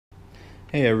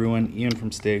Hey everyone, Ian from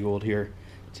Stay Gold here.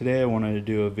 Today I wanted to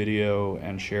do a video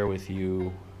and share with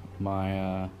you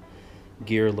my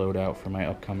gear loadout for my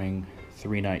upcoming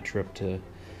 3-night trip to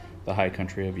the high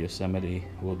country of Yosemite.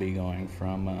 We'll be going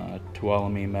from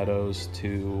Tuolumne Meadows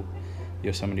to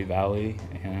Yosemite Valley,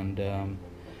 and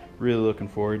really looking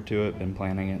forward to it. Been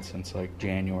planning it since like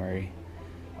January,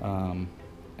 and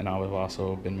I've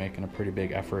also been making a pretty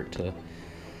big effort to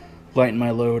lighten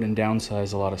my load and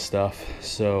downsize a lot of stuff.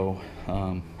 So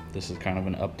this is kind of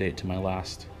an update to my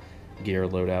last gear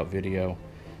loadout video.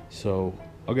 So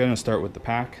I'm gonna start with the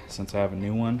pack since I have a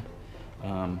new one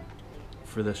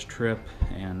for this trip,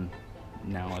 and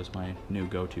now as my new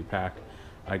go-to pack,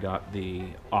 I got the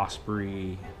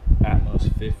Osprey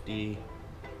Atmos 50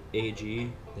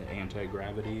 AG, the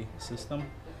anti-gravity system.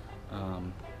 I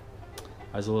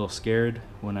was a little scared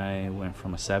when I went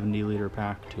from a 70-liter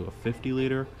pack to a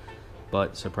 50-liter,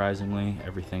 but surprisingly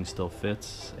everything still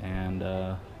fits,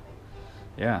 and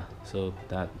yeah, so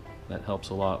that helps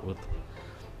a lot with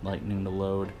lightening the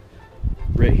load.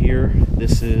 Right here,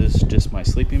 this is just my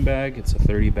sleeping bag. It's a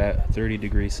 30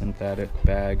 degree synthetic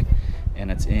bag, and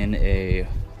it's in a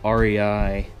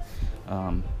REI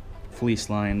fleece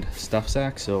lined stuff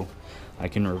sack, so I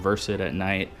can reverse it at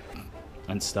night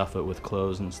and stuff it with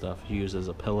clothes and stuff, use as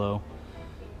a pillow.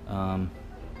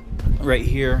 Right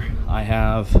here I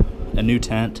have a new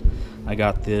tent. I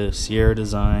got the Sierra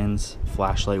Designs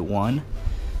Flashlight 1.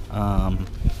 I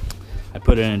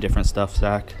put it in a different stuff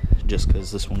sack just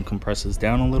because this one compresses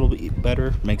down a little bit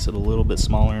better, makes it a little bit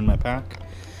smaller in my pack.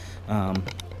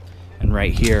 And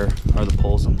right here are the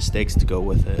poles and the stakes to go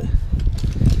with it.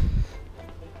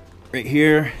 Right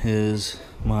here is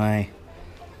my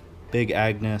Big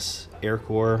Agnes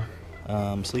Aircore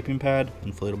sleeping pad,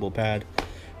 inflatable pad,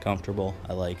 comfortable,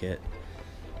 I like it.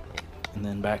 And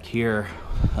then back here,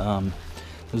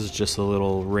 this is just a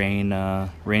little rain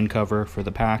cover for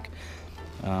the pack.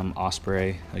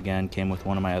 Osprey, again, came with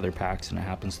one of my other packs and it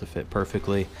happens to fit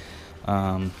perfectly.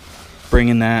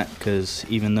 Bringing that because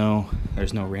even though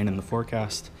there's no rain in the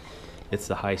forecast, it's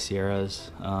the high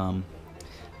Sierras, and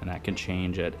that can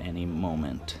change at any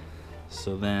moment.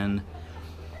 So then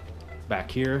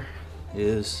back here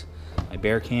is my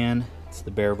bear can. It's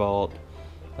the Bear Vault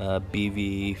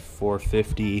BV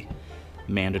 450,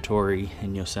 mandatory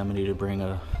in Yosemite to bring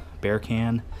a bear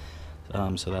can.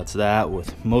 So that's that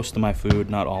with most of my food,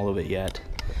 not all of it yet.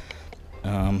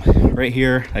 Right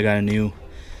here I got a new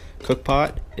cook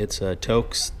pot. It's a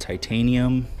Toaks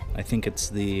titanium. I think it's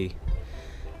the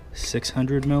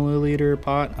 600 milliliter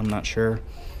pot, I'm not sure.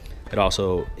 It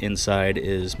also, inside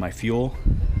is my fuel.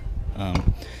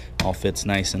 All fits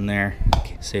nice in there.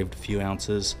 Saved a few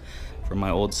ounces from my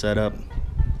old setup.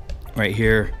 Right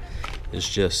here is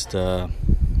just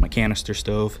my canister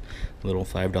stove, little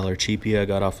 $5 cheapie I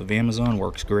got off of Amazon,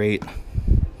 works great.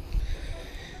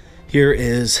 Here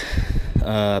is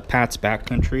Pat's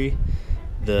Backcountry,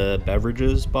 the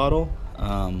beverages bottle.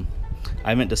 I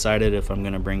haven't decided if I'm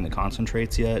gonna bring the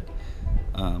concentrates yet,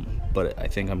 but I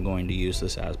think I'm going to use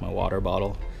this as my water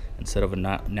bottle instead of a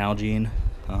Nalgene.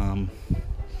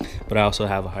 But I also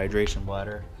have a hydration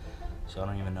bladder, so I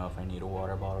don't even know if I need a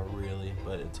water bottle really,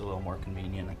 but it's a little more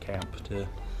convenient at camp to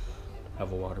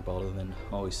have a water bottle than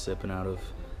always sipping out of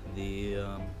the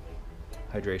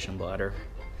hydration bladder.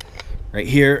 Right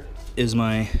here is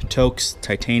my Toaks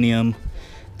titanium.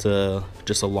 It's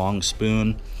just a long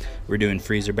spoon. We're doing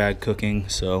freezer bag cooking,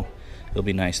 so it'll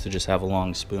be nice to just have a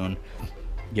long spoon,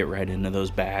 get right into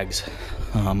those bags.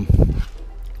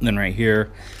 Then right here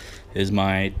is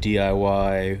my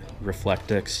DIY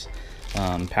Reflectix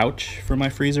pouch for my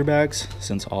freezer bags.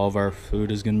 Since all of our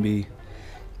food is going to be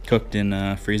cooked in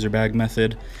a freezer bag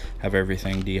method, have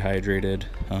everything dehydrated,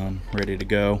 ready to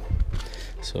go.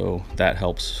 So that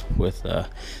helps with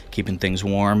keeping things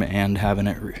warm and having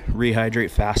it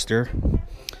rehydrate faster.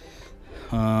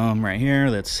 Right here,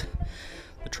 that's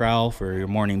the trowel for your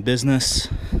morning business.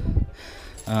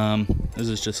 This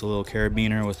is just a little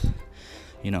carabiner with,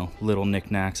 you know, little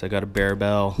knickknacks. I got a bear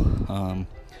bell,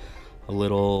 a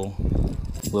little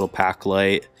pack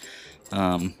light,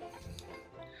 it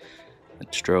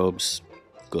strobes,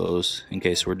 glows in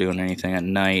case we're doing anything at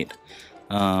night.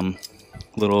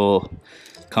 Little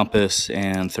compass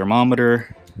and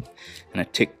thermometer, and a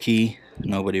tick key.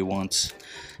 Nobody wants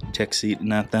ticks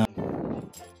eating at them.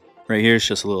 Right here is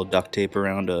just a little duct tape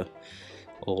around a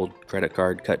old credit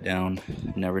card cut down.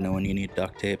 Never know when you need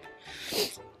duct tape.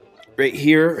 Right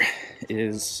here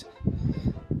is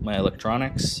my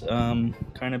electronics kind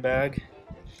of bag.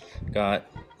 Got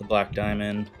the black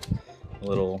diamond, a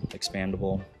little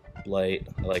expandable light.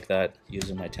 I like that,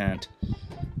 using my tent.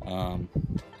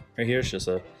 Right here is just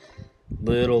a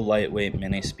little lightweight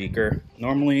mini speaker.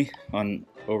 Normally on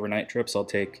overnight trips I'll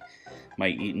take my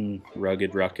Eaton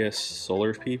Rugged Ruckus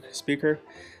solar speaker,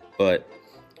 but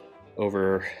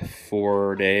over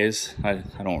 4 days I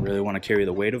don't really want to carry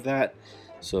the weight of that,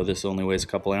 so this only weighs a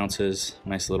couple ounces.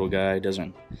 Nice little guy,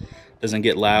 doesn't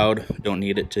get loud, don't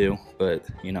need it to, but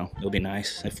you know, it'll be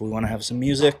nice if we want to have some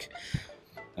music.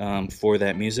 For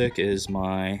that music is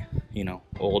my, you know,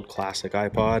 old classic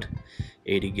iPod,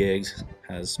 80 gigs,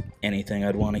 has anything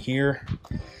I'd want to hear.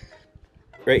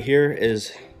 Right here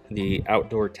is the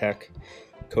Outdoor Tech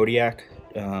Kodiak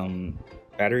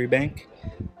battery bank.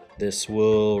 This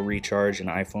will recharge an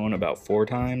iPhone about 4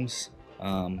 times,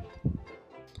 and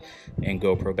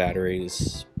GoPro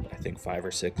batteries, I think 5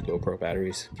 or 6 GoPro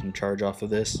batteries can charge off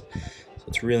of this. So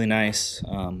it's really nice.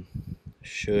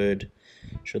 Should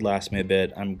last me a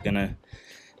bit. I'm gonna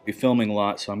be filming a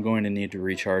lot, so I'm going to need to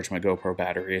recharge my GoPro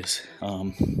batteries.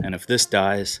 And if this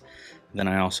dies, then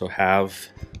I also have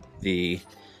I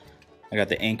got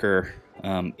the Anker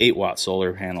 8-watt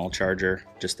solar panel charger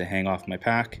just to hang off my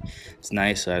pack. It's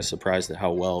nice. I was surprised at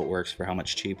how well it works for how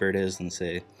much cheaper it is than,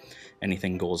 say,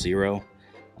 anything Goal Zero.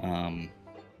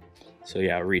 So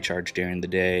yeah, recharge during the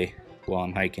day while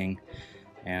I'm hiking,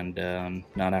 and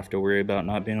not have to worry about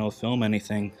not being able to film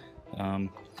anything.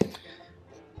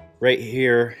 Right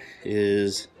here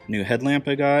is a new headlamp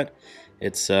I got.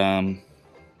 It's by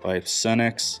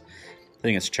Sunex. I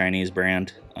think it's a Chinese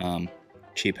brand.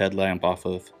 Cheap headlamp off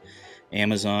of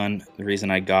Amazon. The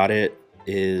reason I got it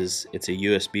is it's a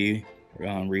USB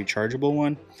rechargeable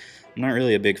one. I'm not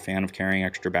really a big fan of carrying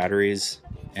extra batteries,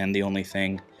 and the only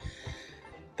thing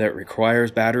that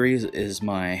requires batteries is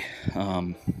my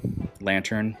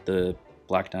lantern, the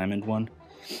Black Diamond one.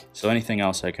 So anything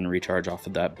else I can recharge off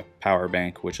of that power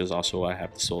bank, which is also why I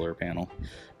have the solar panel,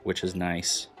 which is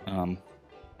nice.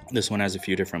 This one has a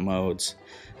few different modes.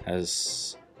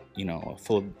 Has, you know, a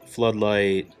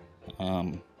floodlight,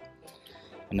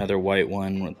 another white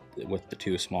one with the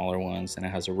 2 smaller ones, and it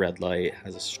has a red light,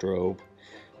 has a strobe.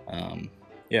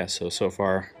 Yeah, so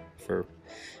far, for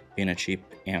being a cheap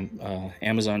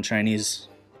Amazon Chinese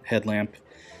headlamp,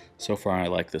 so far I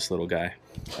like this little guy.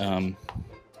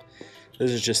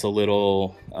 This is just a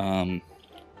little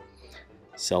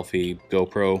selfie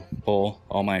GoPro pole.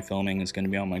 All my filming is going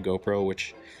to be on my GoPro,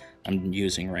 which I'm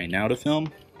using right now to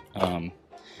film.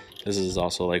 This is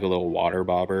also like a little water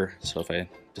bobber, so if I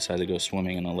decide to go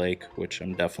swimming in a lake, which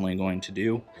I'm definitely going to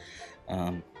do,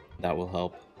 that will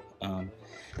help.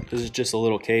 This is just a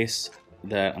little case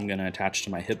that I'm going to attach to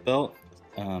my hip belt.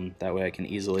 That way I can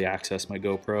easily access my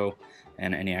GoPro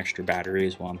and any extra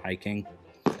batteries while I'm hiking.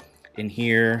 In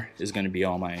here is going to be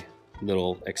all my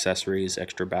little accessories,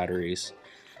 extra batteries.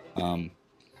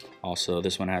 Also,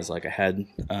 this one has like a head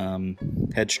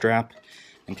strap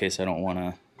in case I don't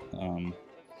want to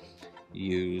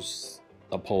use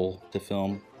a pole to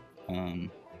film,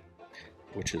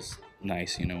 which is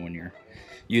nice, you know, when you're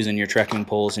using your trekking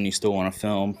poles and you still want to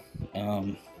film.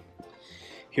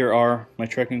 Here are my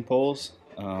trekking poles.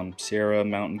 Sierra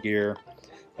Mountain Gear,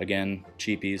 again,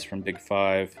 cheapies from Big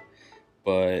 5,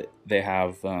 but they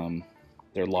have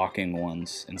their locking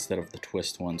ones instead of the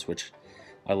twist ones, which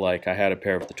I like. I had a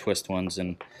pair of the twist ones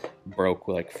and broke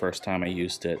like first time I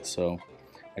used it, so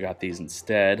I got these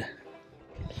instead.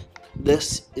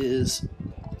 This is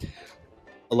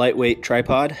a lightweight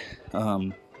tripod.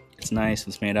 It's nice.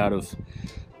 It's made out of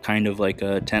kind of like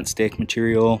a tent stake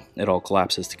material. It all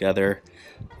collapses together.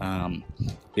 Gonna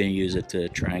use it to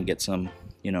try and get some,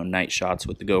 you know, night shots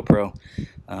with the GoPro.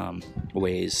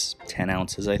 Weighs 10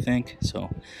 ounces, I think, so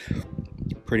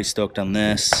pretty stoked on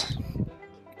this.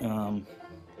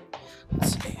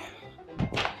 Let's see.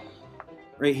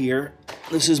 Right here,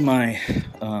 this is my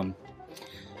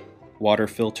water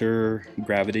filter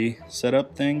gravity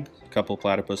setup thing. A couple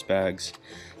platypus bags,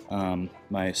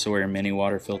 my Sawyer mini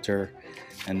water filter,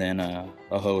 and then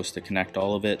a hose to connect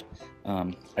all of it.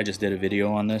 I just did a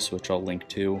video on this, which I'll link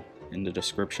to in the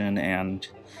description and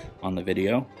on the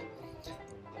video.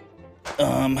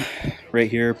 Right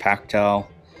here, pack towel,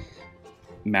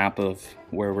 map of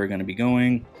where we're going to be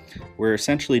going. We're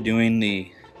essentially doing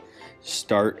the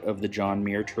start of the John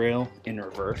Muir Trail in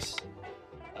reverse.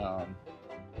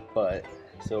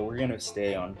 So we're going to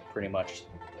stay on pretty much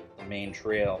the main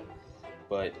trail,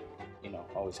 but you know,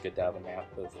 always good to have a map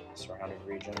of surrounding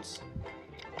regions.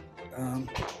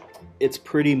 It's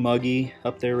pretty muggy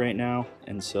up there right now,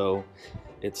 and so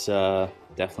it's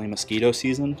definitely mosquito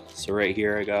season. So right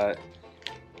here I got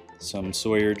some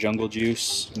Sawyer Jungle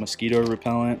Juice mosquito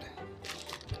repellent,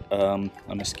 a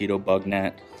mosquito bug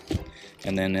net,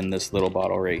 and then in this little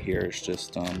bottle right here is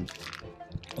just a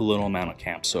little amount of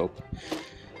camp soap.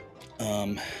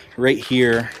 Right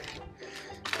here,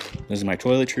 this is my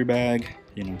toiletry bag,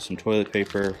 you know, some toilet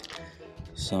paper,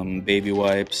 some baby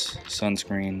wipes,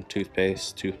 sunscreen,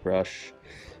 toothpaste, toothbrush,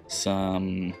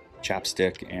 some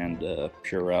chapstick, and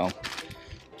Purell.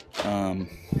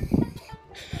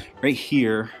 Right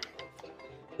here,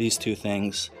 these two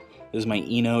things. This is my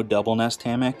Eno double nest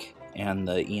hammock and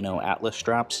the Eno Atlas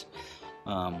straps.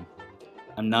 I'm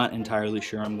not entirely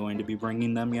sure I'm going to be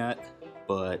bringing them yet,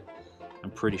 but I'm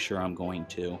pretty sure I'm going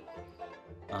to.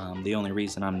 The only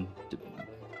reason I'm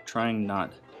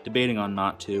debating on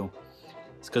not to,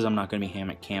 is because I'm not going to be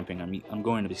hammock camping. I'm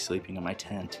going to be sleeping in my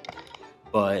tent,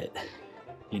 but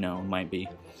you know, it might be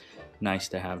nice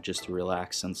to have just to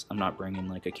relax since I'm not bringing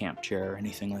like a camp chair or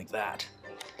anything like that.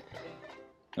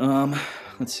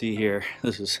 Let's see here.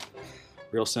 This is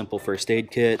real simple first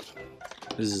aid kit.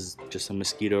 This is just a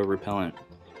mosquito repellent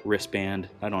wristband.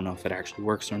 I don't know if it actually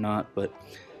works or not, but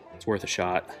it's worth a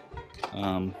shot.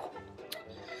 And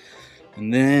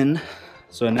then,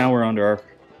 so now we're on to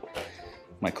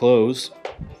my clothes.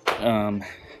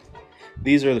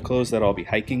 These are the clothes that I'll be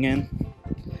hiking in.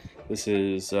 This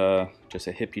is just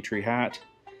a hippie tree hat.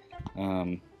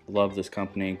 Love this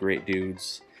company, great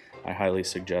dudes. I highly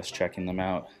suggest checking them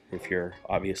out if you're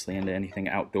obviously into anything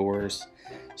outdoors,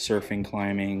 surfing,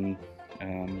 climbing,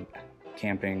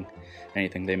 camping,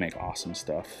 anything. They make awesome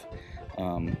stuff.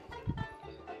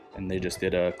 And they just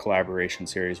did a collaboration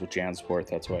series with JanSport.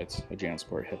 That's why it's a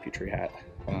JanSport hippie tree hat.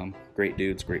 Great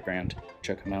dudes, great brand.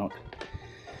 Check them out.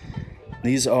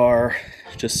 These are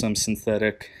just some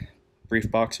synthetic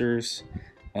brief boxers.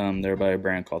 They're by a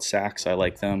brand called Sax. I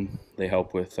like them. They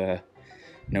help with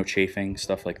no chafing,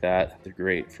 stuff like that. They're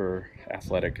great for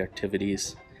athletic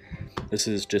activities. This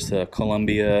is just a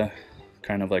Columbia,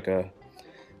 kind of like a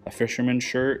fisherman's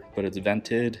shirt, but it's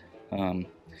vented. It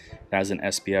has an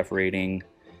SPF rating.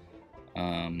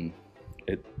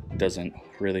 It doesn't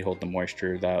really hold the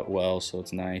moisture that well, so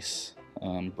it's nice.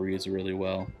 Breathes really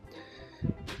well.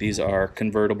 These are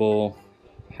convertible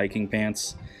hiking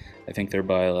pants. I think they're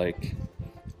by like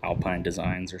Alpine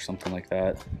Designs or something like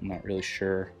that. I'm not really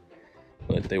sure,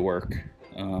 but they work.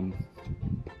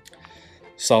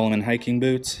 Solomon hiking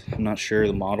boots. I'm not sure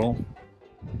the model,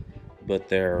 but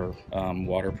they're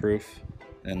waterproof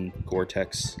and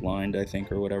Gore-Tex lined, I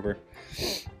think, or whatever.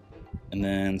 And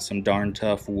then some darn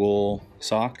tough wool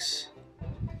socks.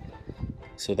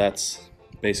 So that's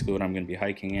basically what I'm going to be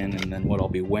hiking in. And then what I'll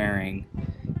be wearing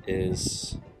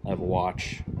is, I have a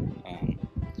watch,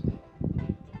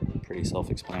 pretty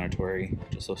self-explanatory,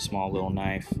 just a small little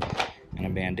knife and a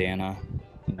bandana,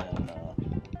 and then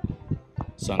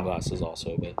sunglasses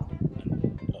also, but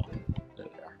oh, there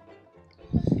they are.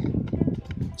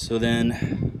 So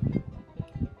then,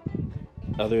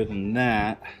 other than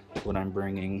that, what I'm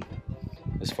bringing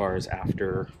as far as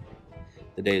after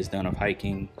the day is done of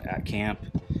hiking at camp,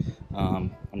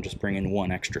 I'm just bringing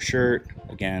one extra shirt.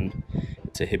 Again,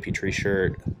 it's a hippie tree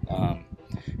shirt.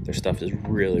 Their stuff is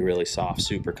really, really soft,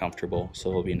 super comfortable, so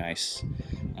it'll be nice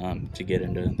to get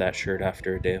into that shirt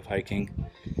after a day of hiking.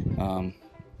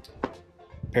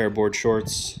 Pair of board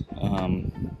shorts.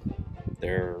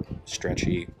 They're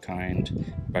stretchy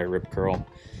kind by Rip Curl.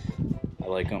 I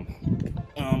like them.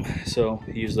 So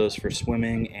use those for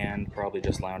swimming and probably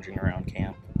just lounging around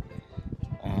camp.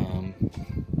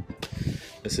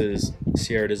 This is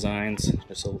Sierra Designs,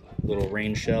 just a little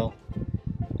rain shell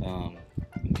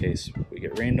in case we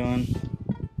get rained on.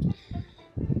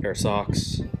 Pair of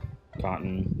socks,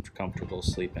 cotton, comfortable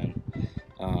sleep in.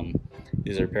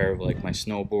 These are a pair of like my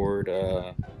snowboard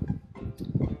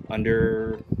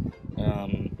under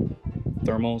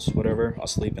thermals, whatever. I'll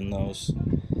sleep in those,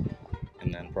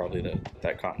 and then probably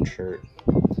that cotton shirt.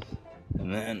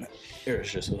 And then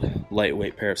there's just a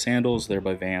lightweight pair of sandals. They're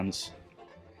by Vans.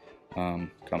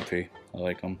 Comfy. I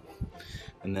like them.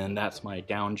 And then that's my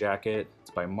down jacket.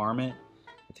 It's by Marmot.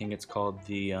 I think it's called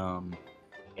the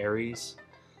Aries.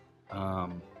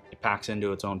 It packs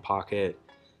into its own pocket,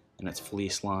 and it's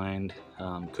fleece lined.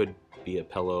 Could be a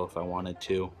pillow if I wanted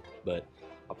to, but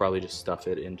I'll probably just stuff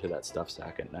it into that stuff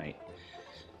sack at night.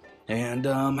 And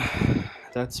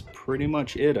that's pretty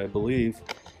much it, I believe.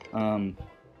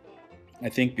 I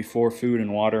think before food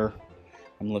and water,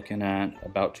 I'm looking at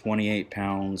about 28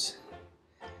 pounds,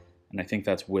 and I think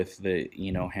that's with the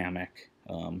Eno hammock.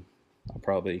 I'll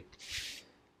probably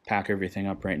pack everything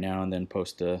up right now and then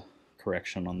post a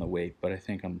correction on the weight, but I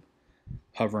think I'm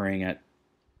hovering at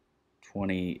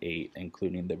 28,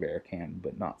 including the bear can,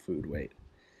 but not food weight.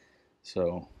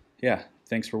 So yeah,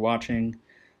 thanks for watching.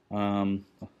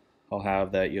 I'll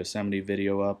have that Yosemite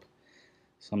video up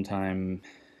sometime,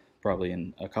 probably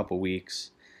in a couple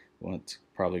weeks. Well, it's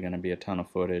probably going to be a ton of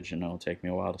footage, and it'll take me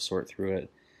a while to sort through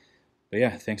it. But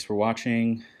yeah, thanks for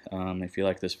watching. If you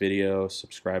like this video,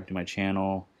 subscribe to my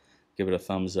channel, give it a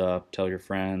thumbs up, tell your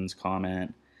friends,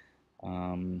 comment.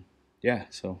 Yeah,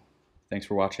 so thanks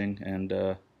for watching,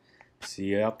 and see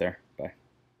you out there.